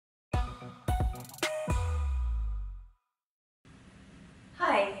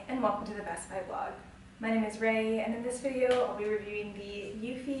and welcome to the Best Buy blog. My name is Ray, and in this video I'll be reviewing the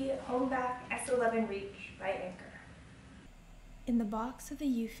Eufy HomeVac S11 Reach by Anker. In the box of the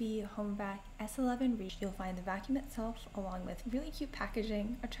Eufy HomeVac S11 Reach, you'll find the vacuum itself along with really cute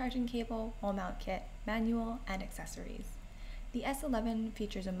packaging, a charging cable, wall mount kit, manual, and accessories. The S11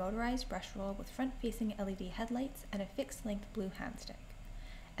 features a motorized brush roll with front-facing LED headlights and a fixed-length blue handstick.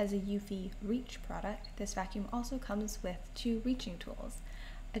 As a Eufy Reach product, this vacuum also comes with two reaching tools,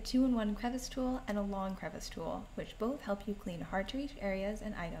 a 2-in-1 crevice tool and a long crevice tool, which both help you clean hard-to-reach areas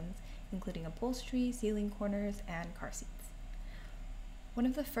and items, including upholstery, ceiling corners, and car seats. One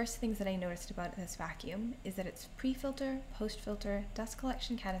of the first things that I noticed about this vacuum is that its pre-filter, post-filter, dust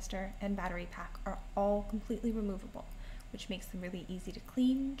collection canister, and battery pack are all completely removable, which makes them really easy to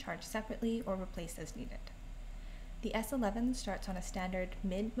clean, charge separately, or replace as needed. The S11 starts on a standard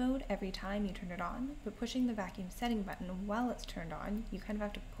mid mode every time you turn it on, but pushing the vacuum setting button while it's turned on, you kind of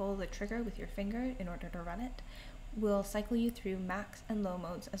have to pull the trigger with your finger in order to run it, will cycle you through max and low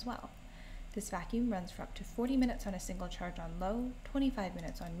modes as well. This vacuum runs for up to 40 minutes on a single charge on low, 25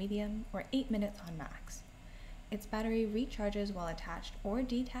 minutes on medium, or 8 minutes on max. Its battery recharges while attached or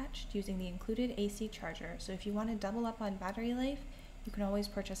detached using the included AC charger, so if you want to double up on battery life, you can always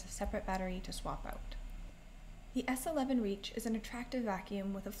purchase a separate battery to swap out. The S11 Reach is an attractive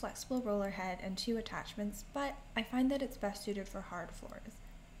vacuum with a flexible roller head and 2 attachments, but I find that it's best suited for hard floors.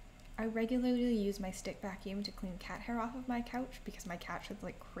 I regularly use my stick vacuum to clean cat hair off of my couch because my cat sheds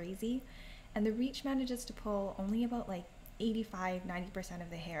like crazy, and the Reach manages to pull only about 85–90% of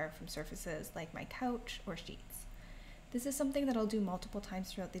the hair from surfaces like my couch or sheets. This is something that I'll do multiple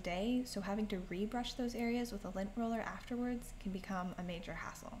times throughout the day, so having to rebrush those areas with a lint roller afterwards can become a major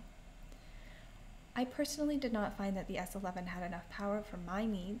hassle. I personally did not find that the S11 had enough power for my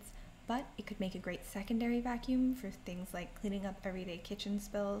needs, but it could make a great secondary vacuum for things like cleaning up everyday kitchen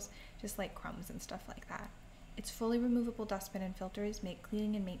spills, just like crumbs and stuff like that. Its fully removable dustbin and filters make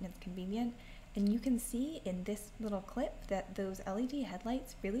cleaning and maintenance convenient, and you can see in this little clip that those LED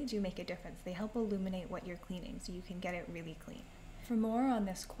headlights really do make a difference. They help illuminate what you're cleaning so you can get it really clean. For more on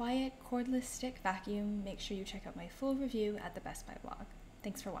this quiet, cordless stick vacuum, make sure you check out my full review at the Best Buy blog.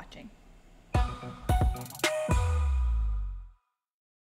 Thanks for watching.